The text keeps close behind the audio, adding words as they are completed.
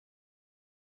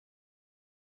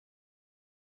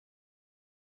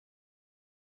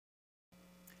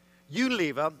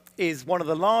Unilever is one of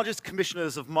the largest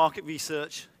commissioners of market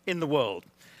research in the world.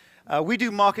 We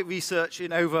do market research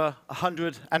in over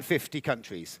 150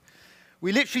 countries.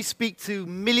 We literally speak to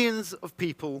millions of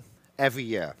people every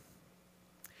year.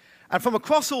 And from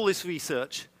across all this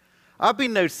research, I've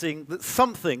been noticing that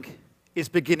something is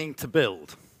beginning to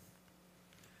build.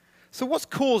 So what's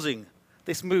causing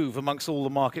this move amongst all the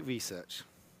market research?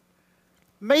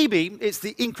 Maybe it's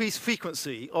the increased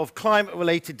frequency of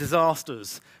climate-related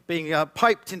disasters being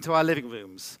piped into our living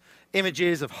rooms.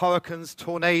 Images of hurricanes,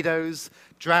 tornadoes,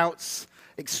 droughts,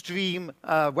 extreme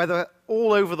weather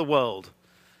all over the world.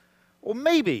 Or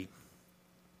maybe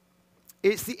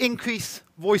it's the increased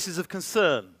voices of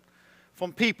concern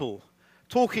from people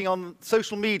talking on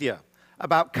social media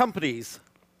about companies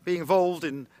being involved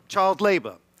in child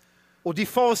labor, or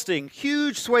deforesting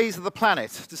huge swathes of the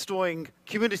planet, destroying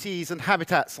communities and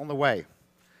habitats on the way.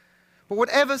 But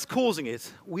whatever's causing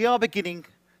it, we are beginning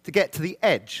to get to the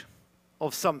edge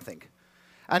of something.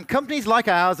 And companies like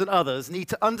ours and others need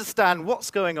to understand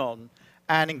what's going on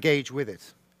and engage with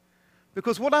it.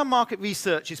 Because what our market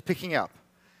research is picking up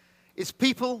is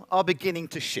people are beginning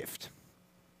to shift.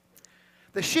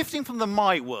 They're shifting from the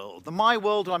my world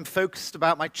where I'm focused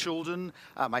about my children,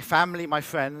 my family, my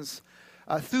friends,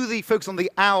 through the focus on the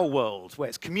our world, where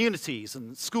it's communities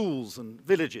and schools and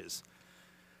villages,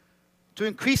 to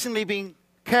increasingly being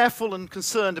careful and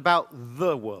concerned about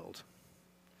the world.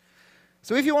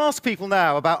 So if you ask people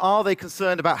now about are they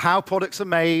concerned about how products are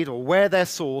made or where they're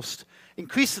sourced,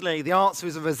 increasingly the answer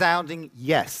is a resounding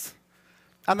yes.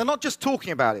 And they're not just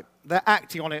talking about it, they're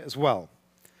acting on it as well.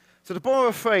 So to borrow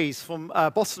a phrase from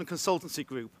Boston Consultancy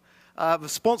Group,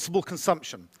 responsible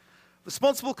consumption.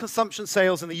 Responsible consumption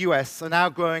sales in the US are now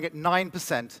growing at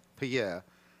 9% per year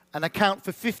and account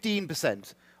for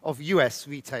 15% of US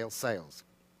retail sales.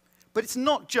 But it's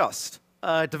not just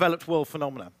a developed world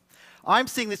phenomenon. I'm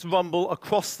seeing this rumble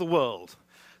across the world.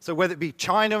 So whether it be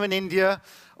China and India,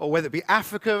 or whether it be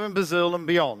Africa and Brazil and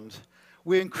beyond,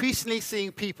 we're increasingly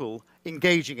seeing people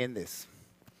engaging in this.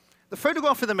 The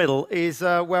photograph in the middle is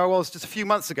where I was just a few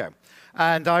months ago.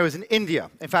 And I was in India,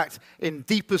 in fact, in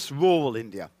deepest rural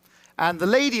India. And the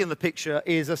lady in the picture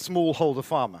is a smallholder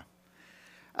farmer.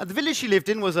 The village she lived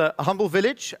in was a humble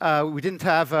village. We didn't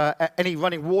have any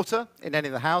running water in any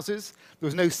of the houses. There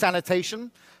was no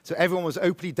sanitation, so everyone was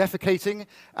openly defecating.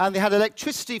 And they had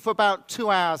electricity for about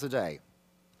 2 hours a day.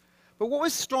 But what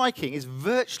was striking is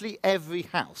virtually every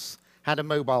house had a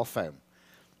mobile phone.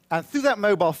 And through that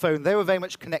mobile phone, they were very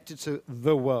much connected to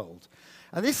the world.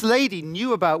 And this lady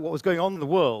knew about what was going on in the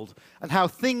world and how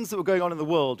things that were going on in the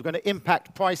world were going to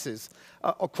impact prices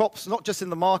of crops, not just in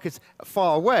the market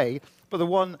far away, but the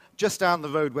one just down the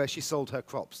road where she sold her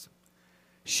crops.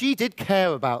 She did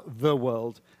care about the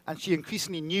world, and she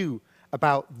increasingly knew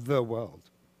about the world.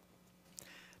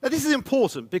 Now, this is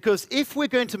important because if we're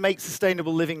going to make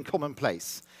sustainable living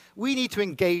commonplace, we need to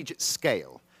engage at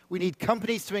scale. We need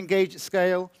companies to engage at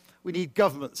scale. We need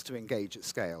governments to engage at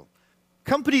scale.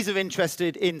 Companies are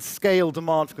interested in scale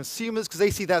demand for consumers because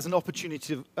they see that as an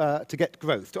opportunity to get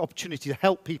growth, an opportunity to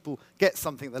help people get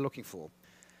something they're looking for.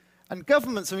 And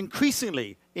governments are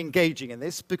increasingly engaging in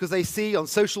this because they see on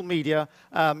social media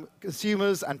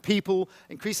consumers and people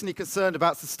increasingly concerned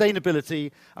about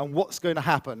sustainability and what's going to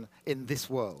happen in this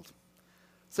world.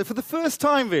 So for the first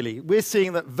time, really, we're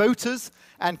seeing that voters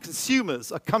and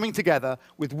consumers are coming together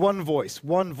with one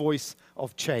voice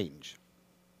of change.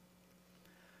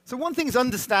 So one thing is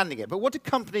understanding it, but what do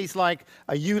companies like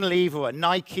a Unilever, or a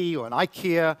Nike, or an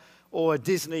IKEA, or a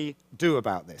Disney do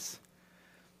about this?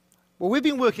 Well, we've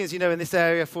been working, as you know, in this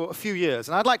area for a few years,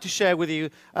 and I'd like to share with you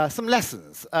some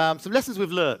lessons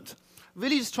we've learned.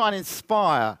 Really just try and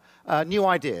inspire new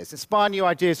ideas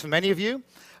from many of you,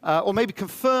 or maybe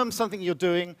confirm something you're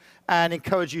doing and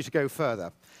encourage you to go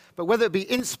further. But whether it be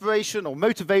inspiration or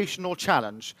motivation or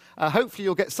challenge, hopefully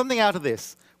you'll get something out of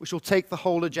this which will take the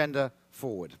whole agenda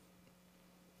forward.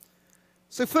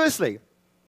 So firstly,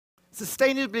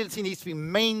 sustainability needs to be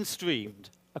mainstreamed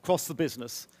across the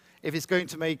business if it's going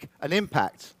to make an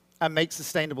impact and make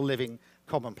sustainable living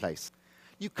commonplace.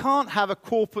 You can't have a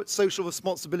corporate social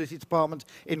responsibility department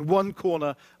in one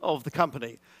corner of the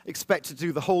company expected to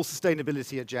do the whole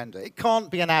sustainability agenda. It can't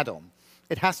be an add-on.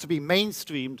 It has to be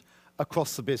mainstreamed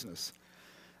across the business.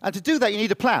 And to do that, you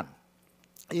need a plan.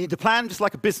 You need a plan just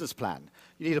like a business plan.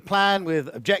 You need a plan with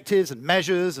objectives and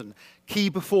measures and key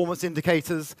performance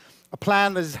indicators, a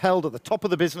plan that is held at the top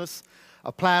of the business,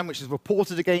 a plan which is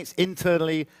reported against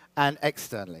internally and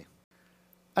externally.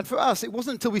 And for us, it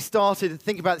wasn't until we started to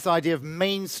think about this idea of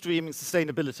mainstreaming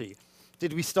sustainability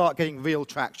did we start getting real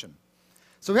traction.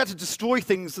 So we had to destroy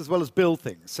things as well as build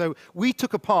things. So we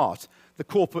took apart the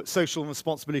Corporate Social and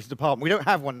Responsibility Department. We don't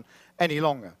have one any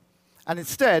longer. And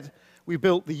instead, we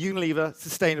built the Unilever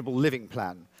Sustainable Living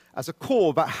Plan as a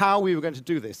core about how we were going to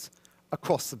do this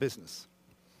across the business.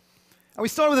 And we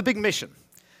started with a big mission.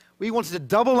 We wanted to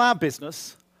double our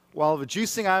business while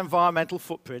reducing our environmental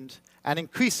footprint and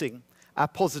increasing our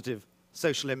positive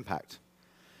social impact.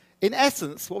 In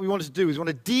essence, what we wanted to do is we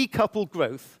want to decouple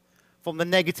growth from the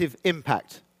negative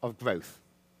impact of growth.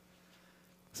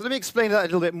 So let me explain that a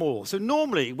little bit more. So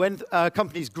normally, when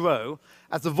companies grow,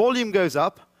 as the volume goes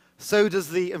up, so does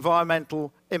the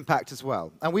environmental impact as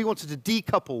well. And we wanted to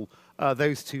decouple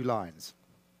those two lines.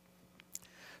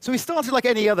 So we started like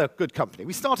any other good company.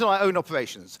 We started our own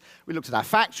operations. We looked at our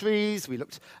factories, we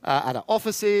looked at our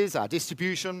offices, our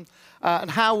distribution, and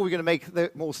how were we going to make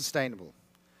it more sustainable.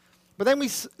 But then we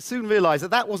soon realized that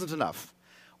that wasn't enough.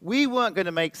 We weren't going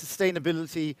to make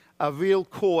sustainability a real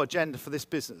core agenda for this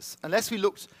business unless we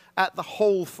looked at the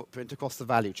whole footprint across the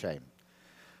value chain.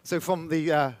 So from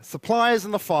the suppliers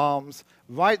and the farms,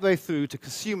 right the way through to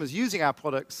consumers using our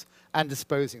products and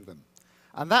disposing them.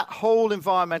 And that whole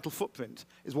environmental footprint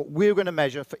is what we're going to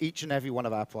measure for each and every one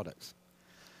of our products.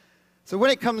 So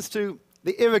when it comes to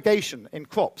the irrigation in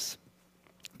crops,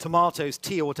 tomatoes,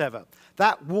 tea, or whatever,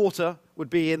 that water would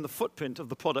be in the footprint of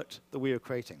the product that we are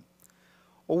creating.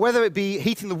 Or whether it be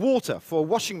heating the water for a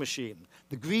washing machine,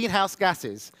 the greenhouse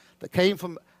gases that came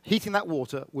from heating that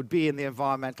water would be in the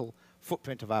environmental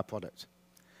footprint of our product.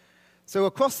 So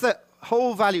across the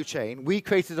whole value chain, we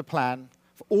created a plan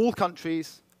for all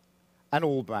countries and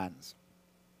all brands.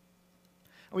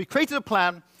 And we created a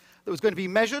plan that was going to be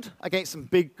measured against some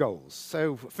big goals.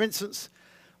 So, for instance,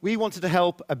 we wanted to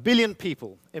help 1 billion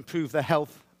people improve their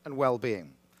health and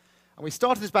well-being. And we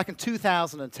started this back in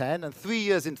 2010, and 3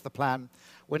 years into the plan,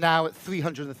 we're now at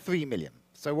 303 million.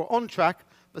 So we're on track,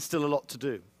 but still a lot to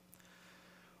do.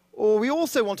 Or we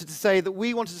also wanted to say that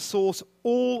we wanted to source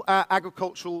all our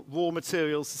agricultural raw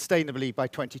materials sustainably by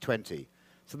 2020.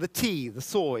 So the tea, the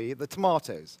soy, the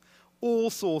tomatoes,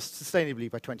 all sourced sustainably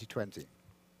by 2020.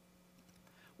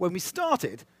 When we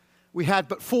started, we had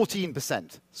but 14%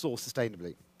 sourced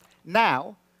sustainably.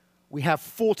 Now, we have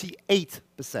 48%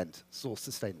 sourced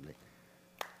sustainably.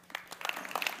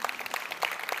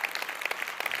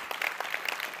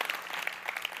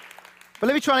 But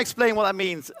let me try and explain what that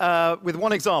means with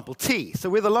one example, tea. So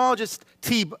we're the largest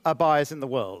tea buyers in the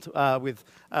world with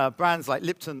brands like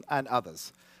Lipton and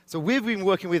others. So we've been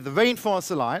working with the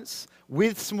Rainforest Alliance,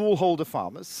 with smallholder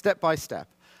farmers, step by step,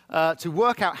 to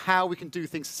work out how we can do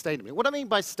things sustainably. What I mean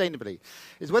by sustainably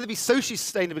is whether it be socially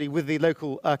sustainably with the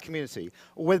local community,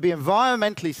 or whether it be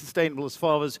environmentally sustainable as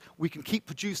far as we can keep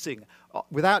producing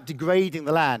without degrading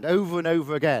the land over and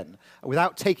over again,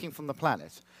 without taking from the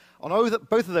planet. On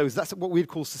both of those, that's what we'd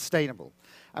call sustainable.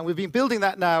 And we've been building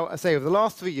that now, I say, over the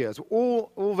last 3 years. We're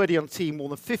already on tea more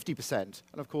than 50%.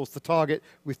 And of course, the target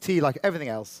with tea, like everything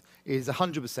else, is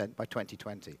 100% by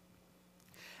 2020.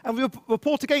 And we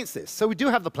report against this. So we do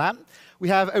have the plan. We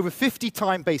have over 50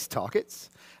 time-based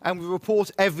targets. And we report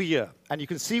every year. And you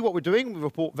can see what we're doing. We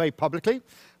report very publicly.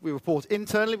 We report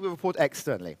internally. We report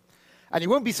externally. And you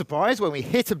won't be surprised when we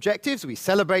hit objectives, we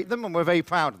celebrate them, and we're very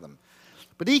proud of them.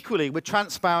 But equally, we're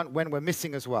transparent when we're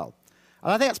missing as well.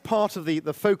 And I think that's part of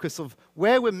the focus of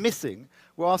where we're missing,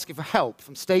 we're asking for help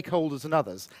from stakeholders and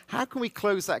others. How can we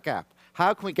close that gap?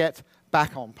 How can we get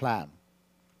back on plan?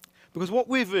 Because what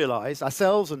we've realized,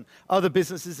 ourselves and other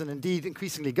businesses and indeed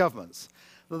increasingly governments,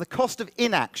 that the cost of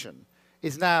inaction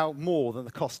is now more than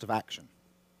the cost of action.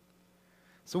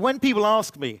 So when people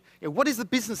ask me, what is the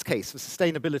business case for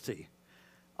sustainability?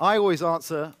 I always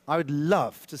answer, I would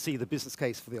love to see the business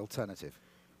case for the alternative.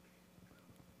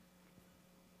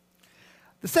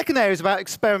 The second area is about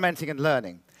experimenting and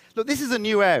learning. Look, this is a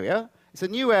new area. It's a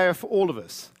new area for all of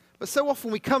us. But so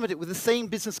often we come at it with the same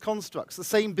business constructs, the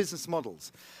same business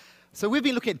models. So we've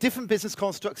been looking at different business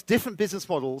constructs, different business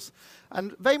models,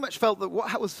 and very much felt that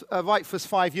what was right for us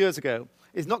 5 years ago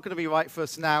is not going to be right for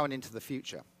us now and into the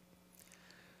future.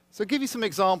 So I'll give you some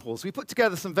examples. We put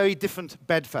together some very different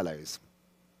bedfellows.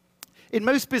 In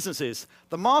most businesses,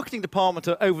 the marketing department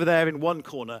are over there in one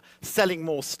corner selling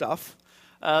more stuff.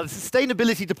 The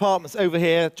sustainability department's over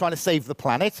here trying to save the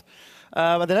planet.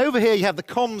 And then over here you have the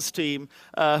comms team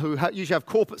who usually have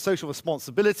corporate social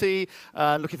responsibility,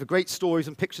 looking for great stories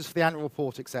and pictures for the annual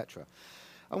report, etc.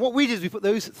 And what we did is we put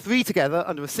those three together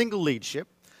under a single leadership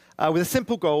with a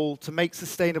simple goal to make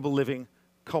sustainable living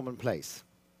commonplace.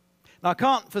 Now, I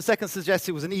can't for a second suggest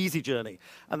it was an easy journey,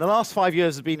 and the last 5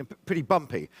 years have been pretty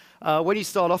bumpy. When you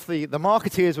start off, the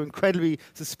marketeers were incredibly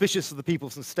suspicious of the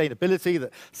people's sustainability,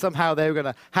 that somehow they were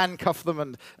going to handcuff them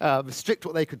and restrict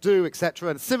what they could do, etc.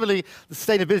 And similarly, the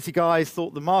sustainability guys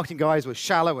thought the marketing guys were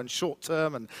shallow and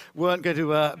short-term and weren't going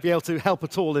to be able to help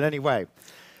at all in any way.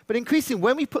 But increasingly,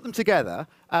 when we put them together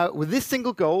with this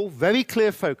single goal, very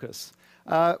clear focus,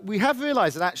 we have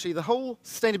realized that actually the whole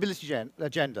sustainability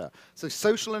agenda, so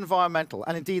social and environmental,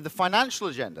 and indeed the financial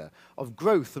agenda of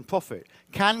growth and profit,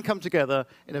 can come together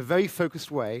in a very focused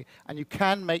way, and you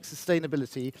can make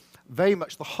sustainability very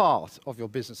much the heart of your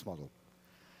business model.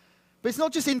 But it's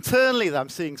not just internally that I'm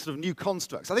seeing sort of new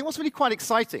constructs. I think what's really quite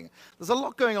exciting, there's a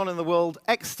lot going on in the world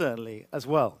externally as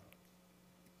well.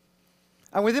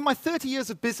 And within my 30 years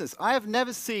of business, I have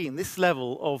never seen this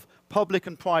level of public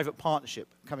and private partnership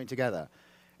coming together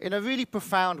in a really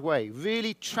profound way,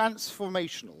 really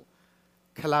transformational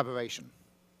collaboration.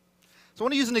 So I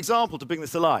want to use an example to bring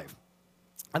this alive.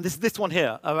 And this one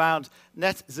here, around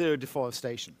net zero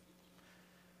deforestation.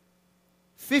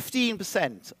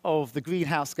 15% of the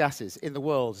greenhouse gases in the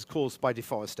world is caused by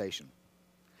deforestation.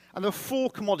 And there are 4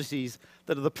 commodities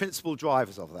that are the principal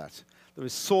drivers of that. There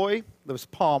is soy, there is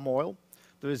palm oil,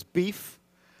 there is beef,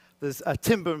 there's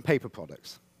timber and paper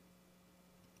products.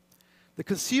 The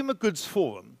Consumer Goods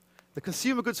Forum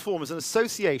is an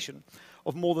association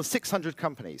of more than 600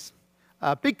 companies,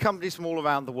 big companies from all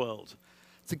around the world.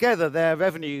 Together, their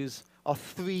revenues are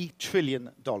 $3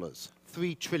 trillion.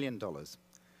 $3 trillion.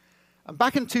 And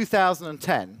back in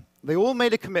 2010, they all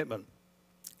made a commitment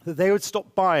that they would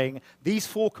stop buying these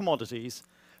 4 commodities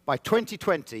by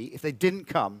 2020 if they didn't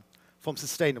come from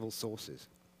sustainable sources.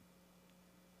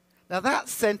 Now, that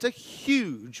sent a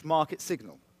huge market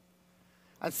signal.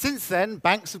 And since then,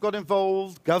 banks have got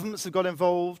involved, governments have got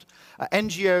involved,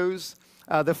 NGOs.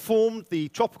 They've formed the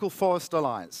Tropical Forest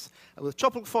Alliance. And with the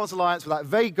Tropical Forest Alliance, with that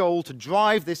very goal to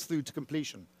drive this through to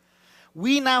completion,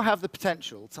 we now have the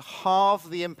potential to halve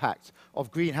the impact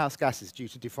of greenhouse gases due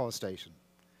to deforestation.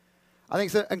 I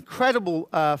think it's an incredible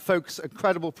focus,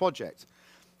 incredible project.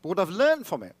 But what I've learned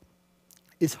from it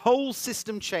is whole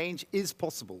system change is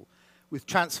possible with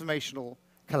transformational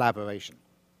collaboration.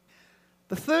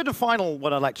 The third and final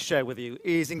one I'd like to share with you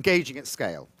is engaging at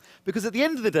scale. Because at the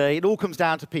end of the day, it all comes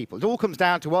down to people. It all comes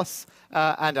down to us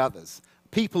and others.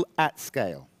 People at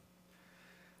scale.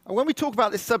 And when we talk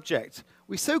about this subject,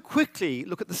 we so quickly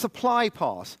look at the supply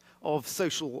part of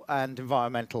social and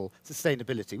environmental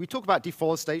sustainability. We talk about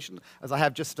deforestation, as I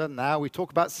have just done now. We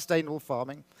talk about sustainable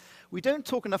farming. We don't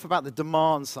talk enough about the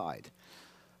demand side.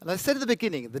 And as I said at the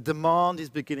beginning, the demand is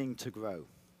beginning to grow.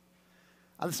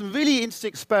 And there's some really interesting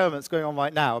experiments going on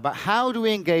right now about how do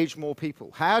we engage more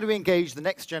people? How do we engage the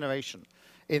next generation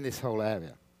in this whole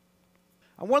area?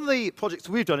 And one of the projects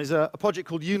we've done is a project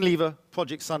called Unilever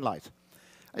Project Sunlight.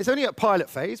 It's only at pilot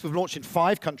phase. We've launched in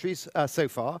 5 countries so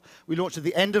far. We launched at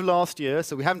the end of last year,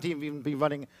 so we haven't even been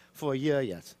running for a year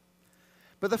yet.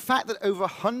 But the fact that over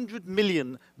 100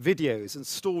 million videos and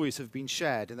stories have been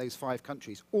shared in those 5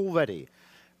 countries already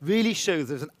really shows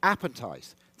there's an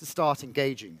appetite to start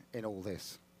engaging in all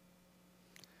this.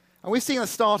 And we're seeing the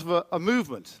start of a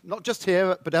movement, not just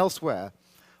here but elsewhere,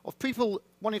 of people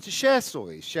wanting to share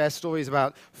stories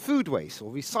about food waste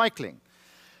or recycling.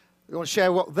 They want to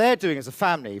share what they're doing as a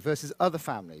family versus other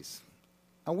families.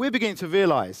 And we're beginning to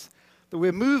realize that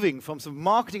we're moving from some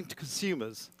marketing to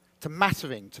consumers to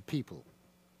mattering to people.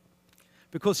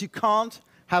 Because you can't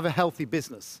have a healthy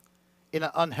business in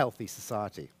an unhealthy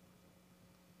society.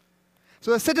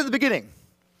 So as I said at the beginning,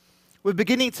 we're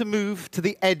beginning to move to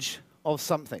the edge of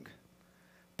something.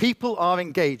 People are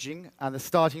engaging, and they're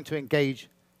starting to engage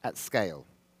at scale.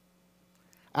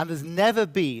 And there's never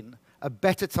been a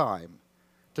better time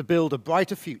to build a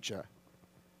brighter future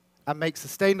and make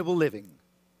sustainable living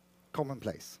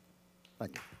commonplace.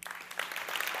 Thank you.